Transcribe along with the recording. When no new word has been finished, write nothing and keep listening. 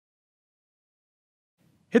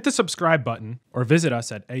Hit the subscribe button or visit us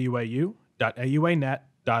at auau.auanet.org.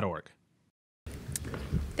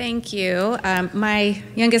 Thank you. My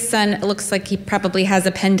youngest son looks like he probably has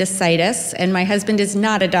appendicitis, and my husband is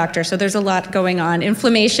not a doctor, so there's a lot going on.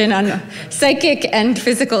 Inflammation, on psychic and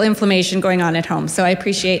physical inflammation going on at home, so I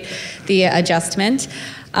appreciate the adjustment.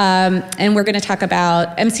 And we're going to talk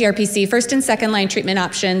about MCRPC, first and second line treatment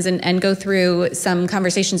options, and go through some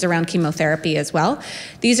conversations around chemotherapy as well.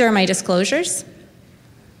 These are my disclosures.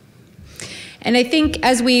 And I think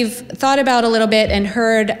as we've thought about a little bit and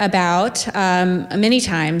heard about many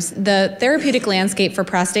times, the therapeutic landscape for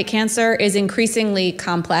prostate cancer is increasingly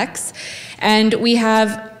complex, and we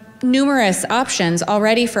have numerous options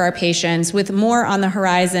already for our patients, with more on the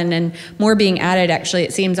horizon and more being added, actually,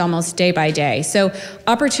 it seems almost day by day. So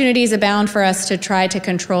opportunities abound for us to try to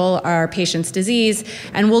control our patient's disease,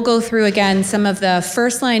 and we'll go through again some of the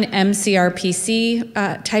first-line MCRPC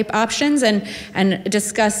type options and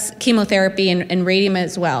discuss chemotherapy and radium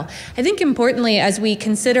as well. I think importantly, as we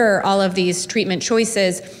consider all of these treatment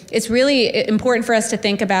choices, it's really important for us to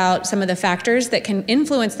think about some of the factors that can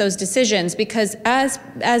influence those decisions, because as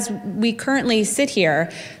we currently sit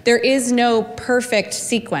here, there is no perfect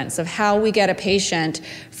sequence of how we get a patient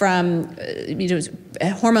from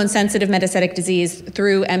hormone-sensitive metastatic disease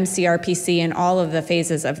through MCRPC and all of the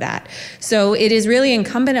phases of that. So it is really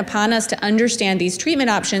incumbent upon us to understand these treatment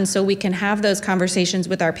options so we can have those conversations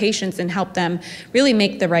with our patients and help them really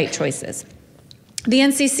make the right choices. The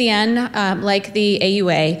NCCN, like the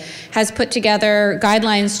AUA, has put together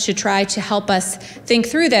guidelines to try to help us think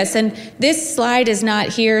through this. And this slide is not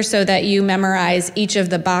here so that you memorize each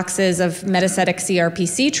of the boxes of metastatic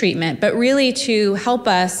CRPC treatment, but really to help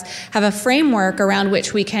us have a framework around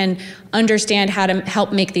which we can understand how to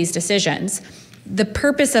help make these decisions. The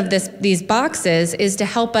purpose of these boxes is to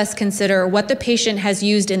help us consider what the patient has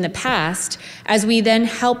used in the past as we then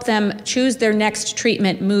help them choose their next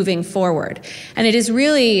treatment moving forward. And it is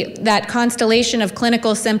really that constellation of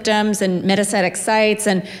clinical symptoms and metastatic sites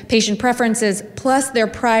and patient preferences plus their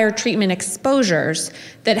prior treatment exposures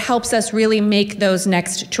that helps us really make those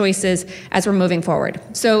next choices as we're moving forward.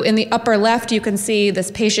 So in the upper left, you can see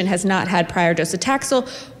this patient has not had prior docetaxel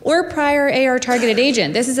or prior AR-targeted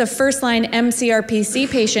agent. This is a first-line MCRPC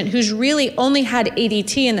patient who's really only had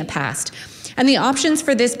ADT in the past. And the options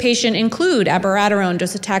for this patient include abiraterone,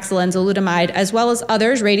 docetaxel, enzalutamide, as well as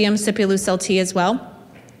others, radium, sipuleucel T as well.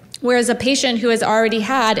 Whereas a patient who has already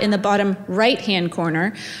had, in the bottom right-hand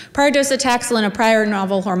corner, prior docetaxel and a prior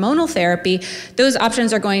novel hormonal therapy, those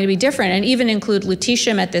options are going to be different, and even include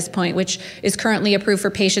lutetium at this point, which is currently approved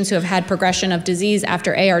for patients who have had progression of disease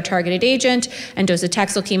after AR-targeted agent, and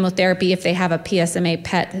docetaxel chemotherapy if they have a PSMA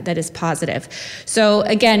PET that is positive. So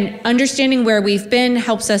again, understanding where we've been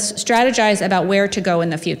helps us strategize about where to go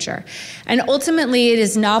in the future. And ultimately, it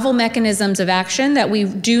is novel mechanisms of action that we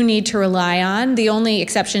do need to rely on. The only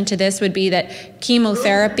exception to this would be that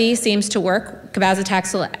chemotherapy seems to work,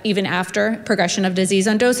 cabazitaxel, even after progression of disease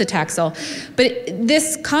on docetaxel. But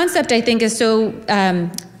this concept, I think, is so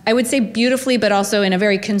I would say beautifully, but also in a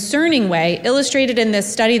very concerning way, illustrated in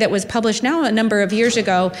this study that was published now a number of years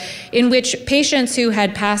ago, in which patients who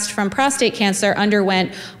had passed from prostate cancer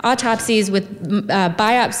underwent autopsies with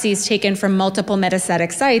biopsies taken from multiple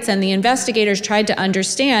metastatic sites, and the investigators tried to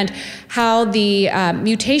understand how the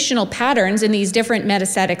mutational patterns in these different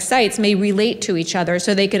metastatic sites may relate to each other,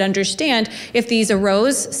 so they could understand if these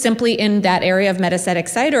arose simply in that area of metastatic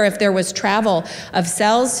site, or if there was travel of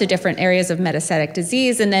cells to different areas of metastatic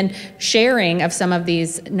disease, and then sharing of some of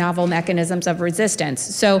these novel mechanisms of resistance.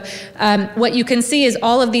 So what you can see is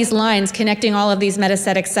all of these lines connecting all of these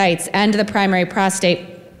metastatic sites and the primary prostate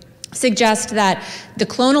suggest that the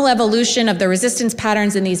clonal evolution of the resistance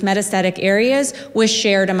patterns in these metastatic areas was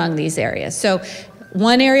shared among these areas. So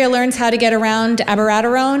one area learns how to get around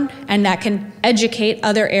abiraterone, and that can educate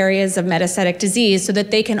other areas of metastatic disease so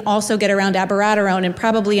that they can also get around abiraterone and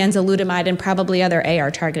probably enzalutamide and probably other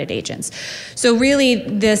AR-targeted agents. So really,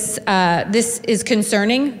 this is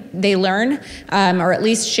concerning. They learn, or at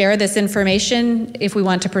least share this information if we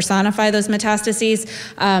want to personify those metastases,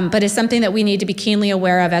 but it's something that we need to be keenly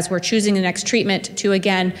aware of as we're choosing the next treatment to,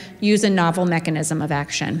 again, use a novel mechanism of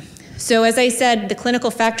action. So as I said, the clinical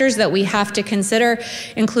factors that we have to consider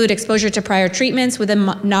include exposure to prior treatments with a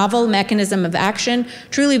novel mechanism of action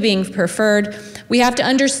truly being preferred. We have to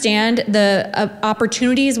understand the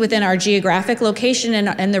opportunities within our geographic location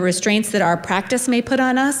and the restraints that our practice may put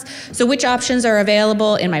on us. So which options are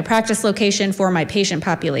available in my practice location for my patient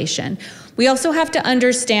population? We also have to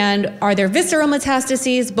understand, are there visceral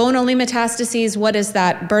metastases, bone-only metastases? What does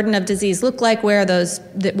that burden of disease look like? Where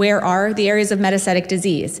are the areas of metastatic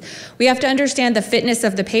disease? We have to understand the fitness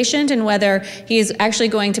of the patient and whether he is actually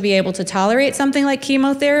going to be able to tolerate something like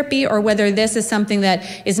chemotherapy, or whether this is something that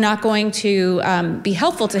is not going to be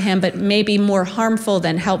helpful to him, but maybe more harmful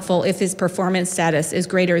than helpful if his performance status is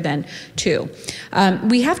greater than 2.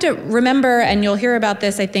 We have to remember, and you'll hear about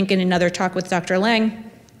this, I think, in another talk with Dr. Lang,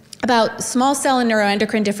 about small cell and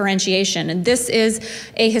neuroendocrine differentiation. And this is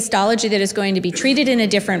a histology that is going to be treated in a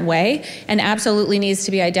different way and absolutely needs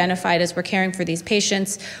to be identified as we're caring for these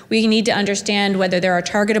patients. We need to understand whether there are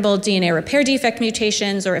targetable DNA repair defect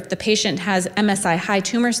mutations or if the patient has MSI high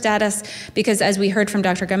tumor status, because as we heard from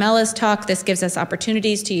Dr. Gamella's talk, this gives us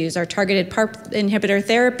opportunities to use our targeted PARP inhibitor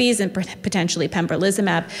therapies and potentially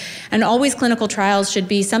pembrolizumab. And always clinical trials should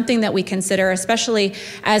be something that we consider, especially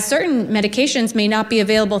as certain medications may not be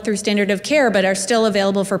available through standard of care, but are still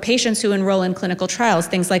available for patients who enroll in clinical trials,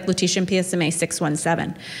 things like lutetium PSMA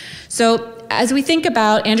 617. So as we think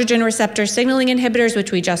about androgen receptor signaling inhibitors,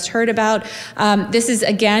 which we just heard about, this is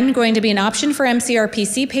again going to be an option for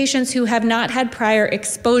MCRPC patients who have not had prior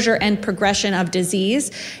exposure and progression of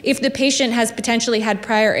disease. If the patient has potentially had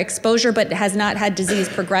prior exposure but has not had disease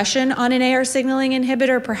progression on an AR signaling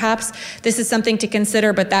inhibitor, perhaps this is something to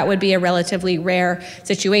consider, but that would be a relatively rare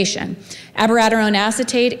situation. Abiraterone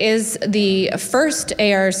acetate is the first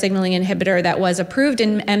AR signaling inhibitor that was approved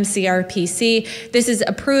in MCRPC. This is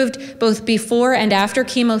approved both before and after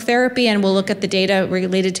chemotherapy, and we'll look at the data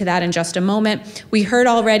related to that in just a moment. We heard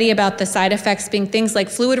already about the side effects being things like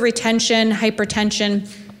fluid retention, hypertension.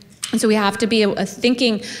 And so we have to be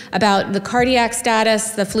thinking about the cardiac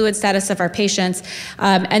status, the fluid status of our patients,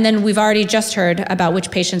 and then we've already just heard about which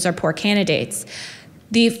patients are poor candidates.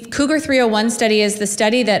 The Cougar 301 study is the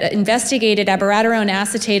study that investigated abiraterone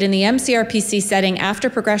acetate in the MCRPC setting after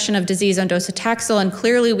progression of disease on docetaxel, and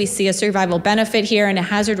clearly we see a survival benefit here and a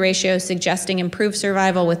hazard ratio suggesting improved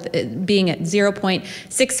survival with it being at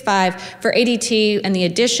 0.65 for ADT and the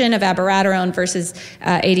addition of abiraterone versus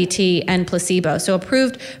ADT and placebo. So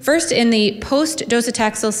approved first in the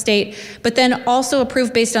post-docetaxel state, but then also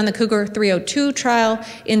approved based on the Cougar 302 trial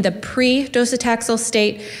in the pre-docetaxel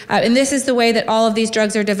state. And this is the way that all of these drugs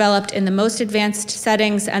are developed in the most advanced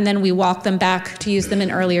settings, and then we walk them back to use them in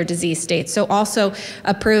earlier disease states. So also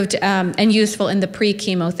approved and useful in the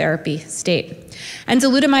pre-chemotherapy state.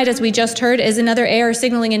 Enzalutamide, as we just heard, is another AR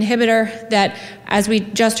signaling inhibitor that, as we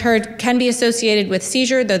just heard, can be associated with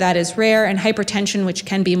seizure, though that is rare, and hypertension, which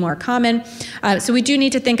can be more common. So we do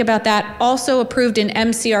need to think about that. Also approved in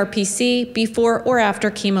MCRPC before or after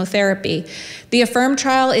chemotherapy. The AFFIRM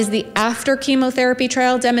trial is the after chemotherapy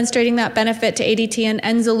trial demonstrating that benefit to ADT and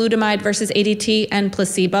enzalutamide versus ADT and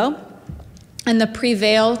placebo. And the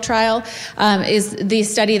PREVAIL trial is the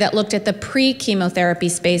study that looked at the pre-chemotherapy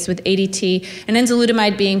space with ADT and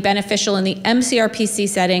enzalutamide being beneficial in the MCRPC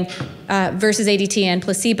setting versus ADT and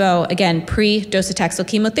placebo, again, pre-docetaxel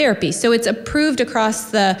chemotherapy. So it's approved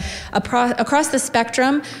across the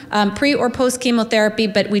spectrum, pre or post-chemotherapy,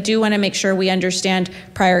 but we do want to make sure we understand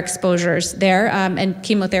prior exposures there. And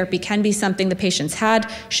chemotherapy can be something the patients had,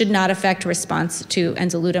 should not affect response to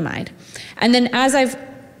enzalutamide. And then, as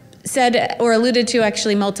I've said or alluded to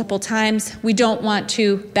actually multiple times, we don't want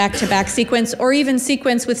to back-to-back sequence or even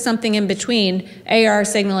sequence with something in between AR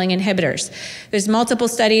signaling inhibitors. There's multiple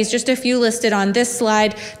studies, just a few listed on this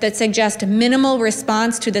slide, that suggest minimal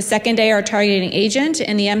response to the second AR targeting agent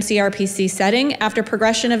in the MCRPC setting after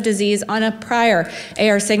progression of disease on a prior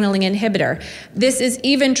AR signaling inhibitor. This is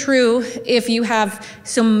even true if you have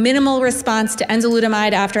some minimal response to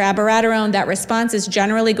enzalutamide after abiraterone. That response is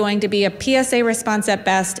generally going to be a PSA response at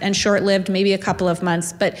best and short-lived, maybe a couple of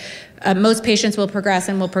months, but most patients will progress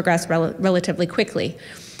and will progress relatively quickly.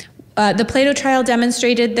 The Plato trial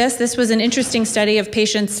demonstrated this. This was an interesting study of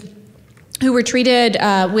patients who were treated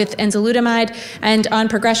with enzalutamide and on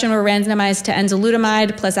progression were randomized to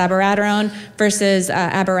enzalutamide plus abiraterone versus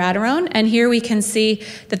abiraterone. And here we can see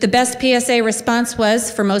that the best PSA response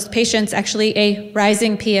was, for most patients, actually a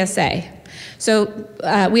rising PSA. So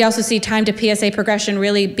we also see time to PSA progression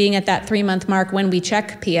really being at that 3-month mark when we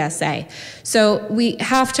check PSA. So we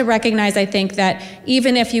have to recognize, I think, that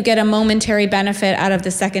even if you get a momentary benefit out of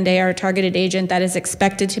the second AR targeted agent, that is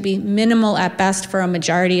expected to be minimal at best for a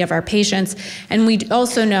majority of our patients. And we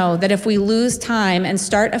also know that if we lose time and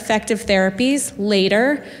start effective therapies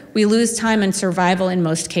later, we lose time and survival in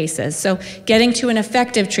most cases. So getting to an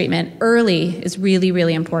effective treatment early is really,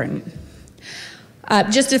 really important.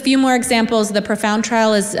 Just a few more examples. The PROfound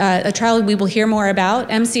trial is a trial we will hear more about,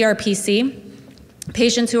 MCRPC.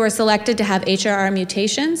 Patients who are selected to have HRR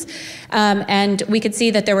mutations And we could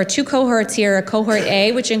see that there were two cohorts here, a cohort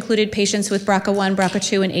A, which included patients with BRCA1,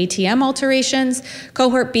 BRCA2, and ATM alterations.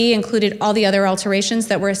 Cohort B included all the other alterations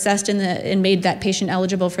that were assessed and made that patient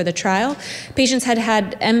eligible for the trial. Patients had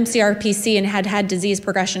had MCRPC and had had disease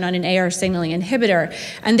progression on an AR signaling inhibitor,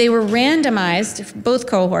 and they were randomized, both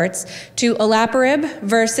cohorts, to olaparib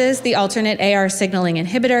versus the alternate AR signaling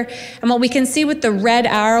inhibitor. And what we can see with the red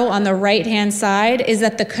arrow on the right-hand side is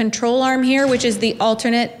that the control arm here, which is the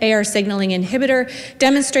alternate AR signaling inhibitor,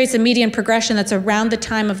 demonstrates a median progression that's around the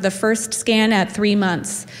time of the first scan at 3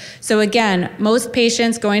 months. So again, most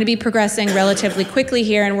patients going to be progressing relatively quickly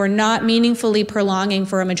here, and we're not meaningfully prolonging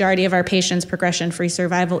for a majority of our patients progression-free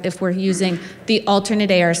survival if we're using the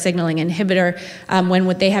alternate AR signaling inhibitor when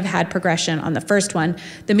would they have had progression on the first one.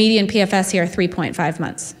 The median PFS here, 3.5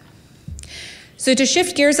 months. So to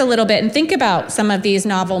shift gears a little bit and think about some of these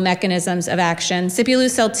novel mechanisms of action,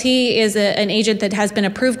 sipuleucel-T is an agent that has been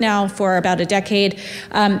approved now for about a decade,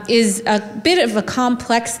 is a bit of a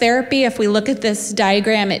complex therapy. If we look at this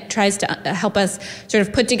diagram, it tries to help us sort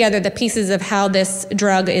of put together the pieces of how this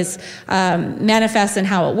drug is manifests and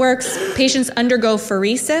how it works. Patients undergo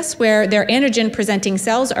pheresis, where their antigen-presenting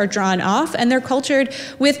cells are drawn off, and they're cultured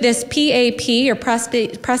with this PAP, or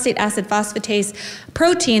prostate acid phosphatase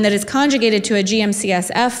protein, that is conjugated to a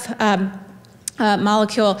GM-CSF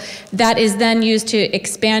molecule that is then used to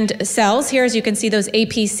expand cells. Here, as you can see, those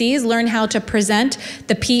APCs learn how to present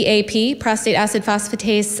the PAP, prostate acid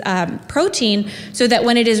phosphatase protein, so that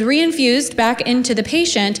when it is reinfused back into the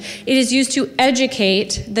patient, it is used to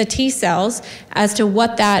educate the T cells as to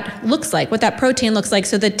what that looks like, what that protein looks like,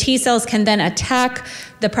 so the T cells can then attack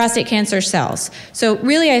the prostate cancer cells. So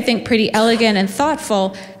really, I think pretty elegant and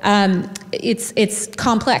thoughtful. It's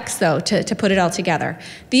complex, though, to put it all together.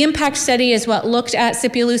 The IMPACT study is what looked at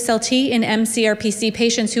sipuleucel-T in MCRPC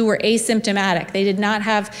patients who were asymptomatic. They did not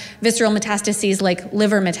have visceral metastases like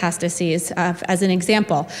liver metastases, as an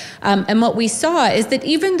example. And what we saw is that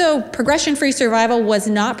even though progression-free survival was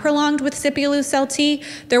not prolonged with sipuleucel-T,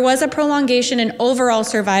 there was a prolongation in overall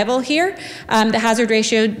survival here, the hazard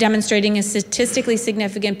ratio demonstrating a statistically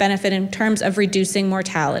significant benefit in terms of reducing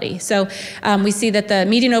mortality. So we see that the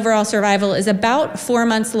median overall survival is about 4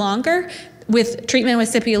 months longer with treatment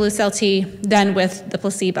with sipuleucel-T than with the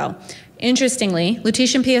placebo. Interestingly,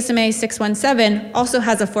 lutetium PSMA 617 also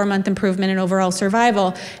has a 4-month improvement in overall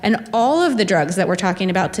survival, and all of the drugs that we're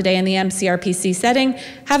talking about today in the MCRPC setting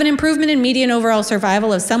have an improvement in median overall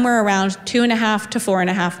survival of somewhere around 2.5 to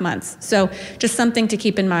 4.5 months. So just something to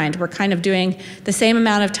keep in mind. We're kind of doing the same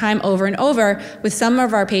amount of time over and over, with some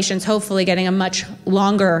of our patients hopefully getting a much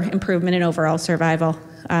longer improvement in overall survival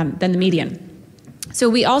than the median. So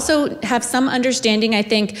we also have some understanding, I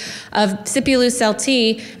think, of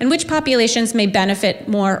sipuleucel-T and which populations may benefit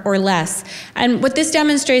more or less. And what this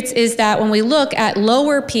demonstrates is that when we look at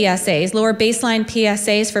lower PSAs, lower baseline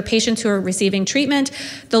PSAs for patients who are receiving treatment,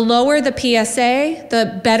 the lower the PSA,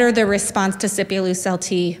 the better the response to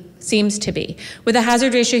sipuleucel-T seems to be, with a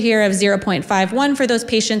hazard ratio here of 0.51 for those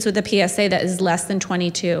patients with a PSA that is less than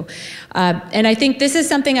 22. And I think this is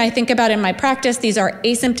something I think about in my practice. These are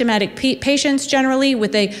asymptomatic patients generally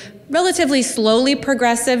with a relatively slowly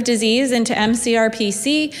progressive disease into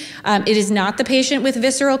MCRPC. It is not the patient with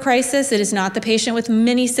visceral crisis. It is not the patient with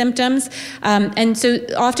many symptoms. And so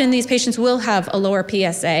often these patients will have a lower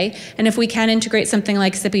PSA. And if we can integrate something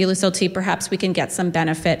like sipuleucel-T, perhaps we can get some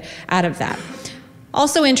benefit out of that.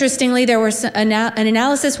 Also, interestingly, there was an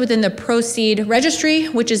analysis within the PROCEED registry,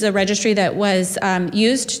 which is a registry that was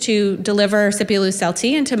used to deliver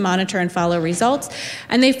sipuleucel-T and to monitor and follow results.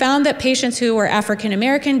 And they found that patients who were African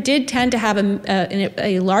American did tend to have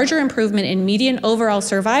a larger improvement in median overall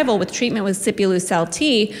survival with treatment with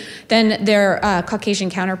sipuleucel-T than their Caucasian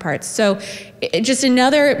counterparts. So just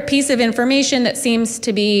another piece of information that seems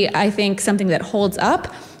to be, I think, something that holds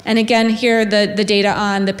up. And again, here the data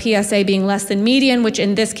on the PSA being less than median, which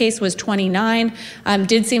in this case was 29,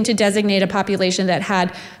 did seem to designate a population that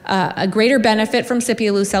had a greater benefit from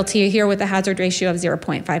sipuleucel-T here with a hazard ratio of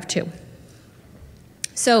 0.52.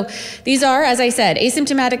 So these are, as I said,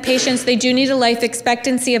 asymptomatic patients. They do need a life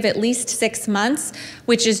expectancy of at least 6 months,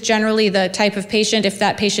 which is generally the type of patient. If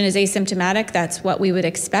that patient is asymptomatic, that's what we would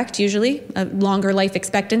expect usually, a longer life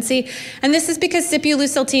expectancy. And this is because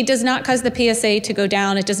sipuleucel-T does not cause the PSA to go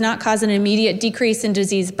down. It does not cause an immediate decrease in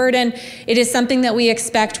disease burden. It is something that we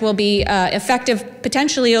expect will be effective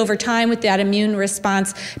potentially over time with that immune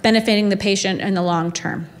response benefiting the patient in the long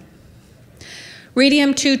term.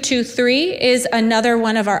 Radium-223 is another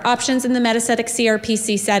one of our options in the metastatic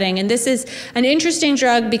CRPC setting. And this is an interesting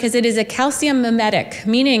drug because it is a calcium mimetic,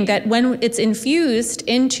 meaning that when it's infused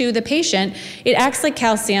into the patient, it acts like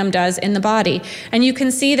calcium does in the body. And you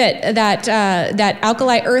can see that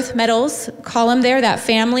alkali earth metals column there, that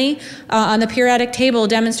family on the periodic table,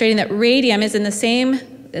 demonstrating that radium is in the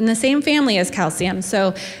same family as calcium.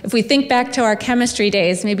 So if we think back to our chemistry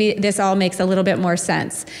days, maybe this all makes a little bit more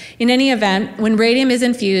sense. In any event, when radium is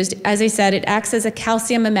infused, as I said, it acts as a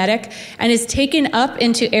calcium mimetic and is taken up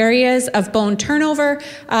into areas of bone turnover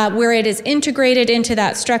where it is integrated into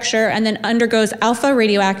that structure and then undergoes alpha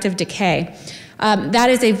radioactive decay. That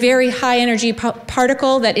is a very high energy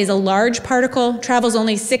particle that is a large particle, travels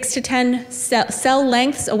only 6 to 10 cell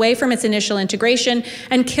lengths away from its initial integration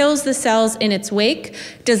and kills the cells in its wake,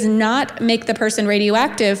 does not make the person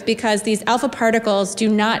radioactive because these alpha particles do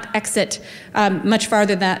not exit much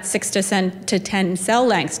farther than that 6 to 10 cell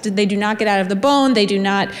lengths. They do not get out of the bone, they do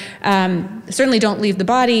not, certainly don't leave the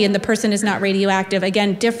body, and the person is not radioactive.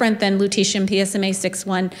 Again, different than lutetium PSMA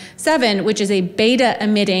 617, which is a beta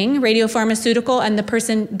emitting radiopharmaceutical, and the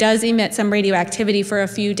person does emit some radioactivity for a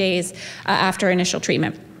few days after initial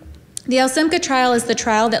treatment. The ALSYMCA trial is the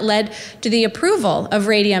trial that led to the approval of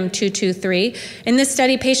radium-223. In this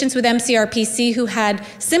study, patients with mCRPC who had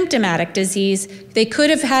symptomatic disease, they could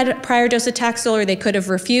have had prior docetaxel or they could have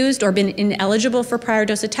refused or been ineligible for prior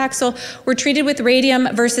docetaxel, were treated with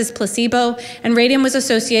radium versus placebo, and radium was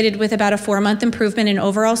associated with about a 4-month improvement in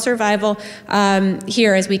overall survival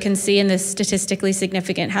here, as we can see in this statistically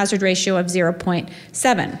significant hazard ratio of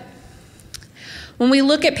 0.7. When we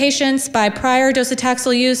look at patients by prior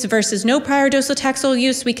docetaxel use versus no prior docetaxel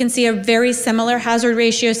use, we can see a very similar hazard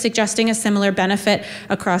ratio suggesting a similar benefit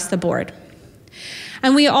across the board.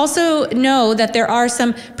 And we also know that there are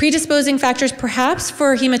some predisposing factors perhaps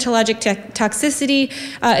for hematologic toxicity,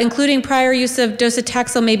 including prior use of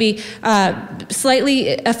docetaxel maybe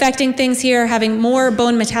slightly affecting things here, having more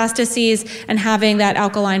bone metastases and having that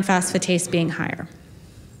alkaline phosphatase being higher.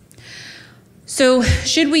 So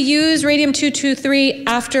should we use radium-223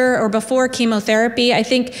 after or before chemotherapy? I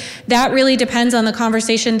think that really depends on the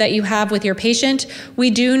conversation that you have with your patient.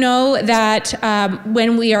 We do know that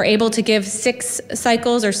when we are able to give 6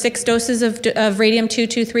 cycles or 6 doses of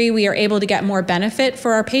radium-223, we are able to get more benefit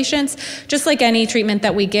for our patients. Just like any treatment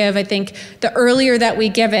that we give, I think the earlier that we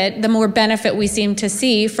give it, the more benefit we seem to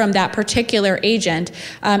see from that particular agent.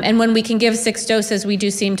 And when we can give 6 doses, we do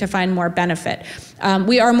seem to find more benefit.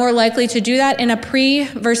 We are more likely to do that in a pre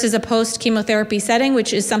versus a post chemotherapy setting,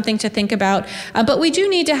 which is something to think about. But we do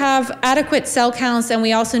need to have adequate cell counts, and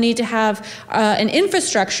we also need to have an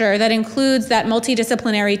infrastructure that includes that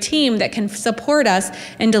multidisciplinary team that can support us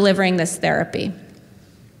in delivering this therapy.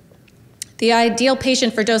 The ideal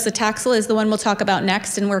patient for docetaxel is the one we'll talk about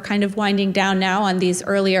next, and we're kind of winding down now on these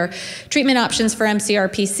earlier treatment options for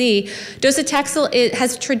mCRPC. Docetaxel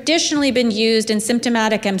has traditionally been used in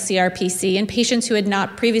symptomatic mCRPC in patients who had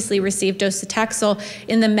not previously received docetaxel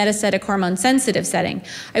in the metastatic hormone-sensitive setting.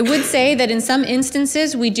 I would say that in some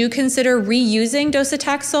instances, we do consider reusing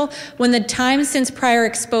docetaxel when the time since prior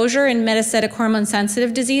exposure in metastatic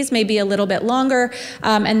hormone-sensitive disease may be a little bit longer,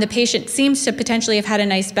 and the patient seems to potentially have had a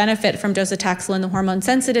nice benefit from docetaxel in the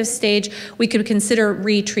hormone-sensitive stage. We could consider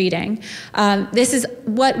retreating. This is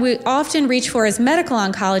what we often reach for as medical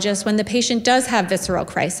oncologists when the patient does have visceral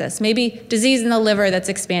crisis, maybe disease in the liver that's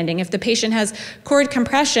expanding. If the patient has cord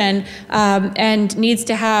compression and needs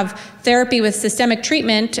to have therapy with systemic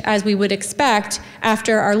treatment, as we would expect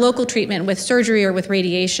after our local treatment with surgery or with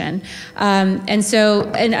radiation.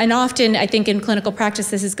 And often, I think in clinical practice,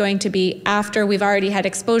 this is going to be after we've already had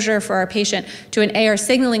exposure for our patient to an AR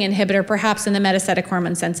signaling inhibitor, perhaps in the metastatic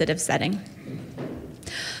hormone-sensitive setting.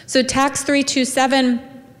 So TAX-327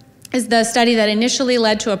 is the study that initially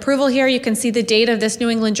led to approval here. You can see the date of this New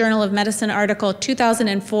England Journal of Medicine article,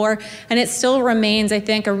 2004, and it still remains, I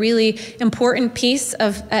think, a really important piece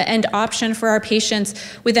of and option for our patients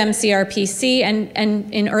with mCRPC and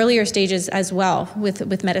in earlier stages as well with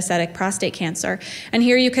metastatic prostate cancer. And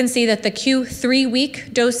here you can see that the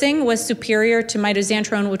Q3-week dosing was superior to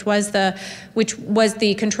mitoxantrone, which was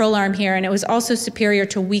the control arm here, and it was also superior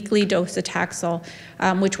to weekly docetaxel,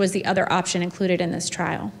 which was the other option included in this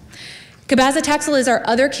trial. Cabazitaxel is our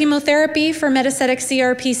other chemotherapy for metastatic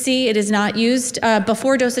CRPC. It is not used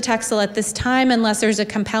before docetaxel at this time unless there's a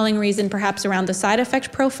compelling reason perhaps around the side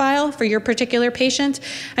effect profile for your particular patient.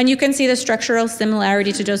 And you can see the structural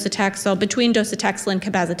similarity to docetaxel between docetaxel and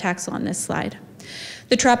cabazitaxel on this slide.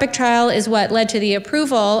 The TROPIC trial is what led to the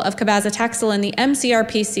approval of cabazitaxel in the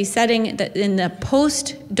MCRPC setting in the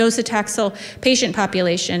post-docetaxel patient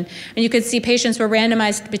population. And you could see patients were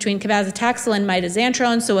randomized between cabazitaxel and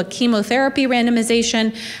mitoxantrone, so a chemotherapy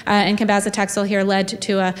randomization, and cabazitaxel here led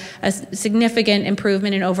to a significant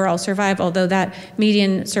improvement in overall survival, though that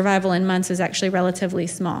median survival in months is actually relatively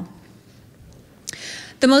small.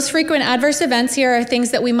 The most frequent adverse events here are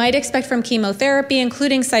things that we might expect from chemotherapy,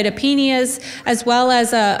 including cytopenias, as well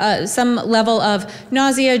as some level of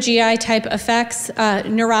nausea, GI type effects.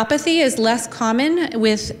 Neuropathy is less common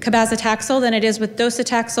with cabazitaxel than it is with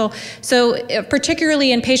docetaxel. So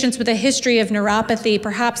particularly in patients with a history of neuropathy,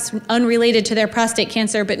 perhaps unrelated to their prostate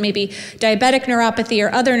cancer, but maybe diabetic neuropathy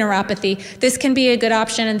or other neuropathy, this can be a good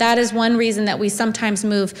option. And that is one reason that we sometimes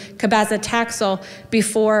move cabazitaxel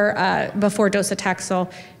before docetaxel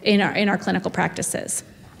in our clinical practices.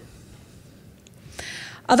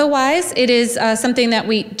 Otherwise, it is something that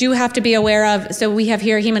we do have to be aware of. So we have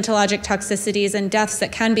here hematologic toxicities and deaths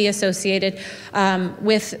that can be associated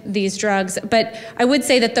with these drugs. But I would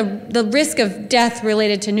say that the risk of death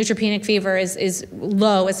related to neutropenic fever is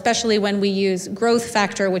low, especially when we use growth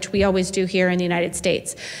factor, which we always do here in the United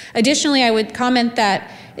States. Additionally, I would comment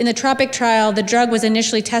that in the TROPIC trial, the drug was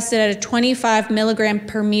initially tested at a 25 milligram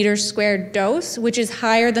per meter squared dose, which is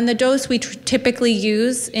higher than the dose we typically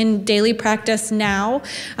use in daily practice now.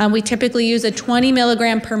 We typically use a 20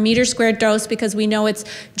 milligram per meter squared dose because we know it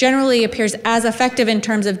generally appears as effective in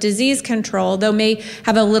terms of disease control, though may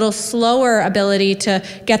have a little slower ability to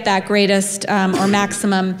get that greatest or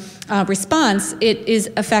maximum response. It is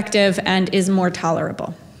effective and is more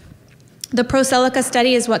tolerable. The ProCelica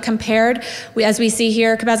study is what compared, as we see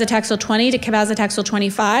here, cabazitaxel 20 to cabazitaxel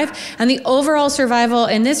 25, and the overall survival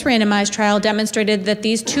in this randomized trial demonstrated that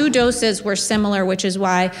these two doses were similar, which is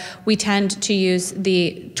why we tend to use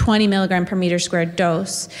the 20 milligram per meter squared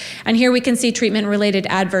dose. And here we can see treatment-related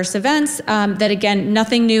adverse events that, again,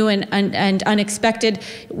 nothing new and unexpected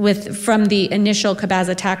from the initial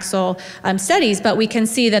cabazitaxel studies, but we can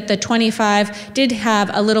see that the 25 did have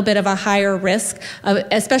a little bit of a higher risk,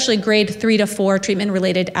 especially grade 3 to 4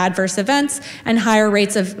 treatment-related adverse events and higher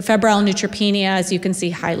rates of febrile neutropenia, as you can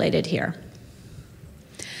see highlighted here.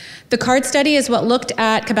 The CARD study is what looked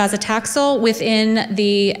at cabazitaxel within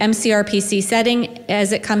the MCRPC setting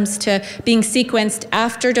as it comes to being sequenced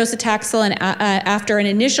after docetaxel and after an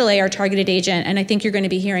initial AR-targeted agent, and I think you're going to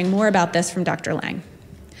be hearing more about this from Dr. Lang.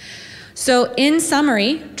 So in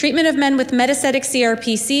summary, treatment of men with metastatic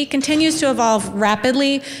CRPC continues to evolve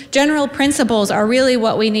rapidly. General principles are really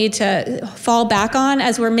what we need to fall back on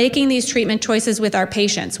as we're making these treatment choices with our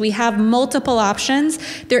patients. We have multiple options.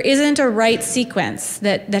 There isn't a right sequence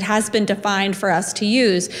that has been defined for us to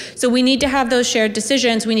use. So we need to have those shared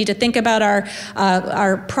decisions. We need to think about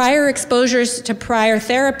our prior exposures to prior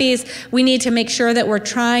therapies. We need to make sure that we're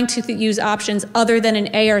trying to use options other than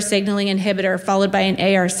an AR signaling inhibitor followed by an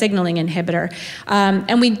AR signaling inhibitor.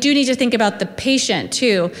 And we do need to think about the patient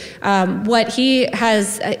too, what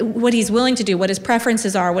he's willing to do, what his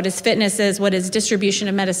preferences are, what his fitness is, what his distribution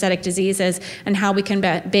of metastatic disease is, and how we can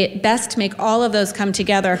best make all of those come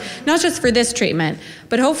together, not just for this treatment,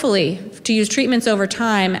 but hopefully to use treatments over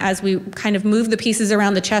time as we kind of move the pieces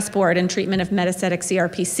around the chessboard in treatment of metastatic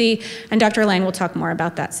CRPC. And Dr. Lang will talk more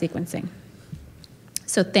about that sequencing.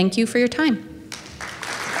 So thank you for your time.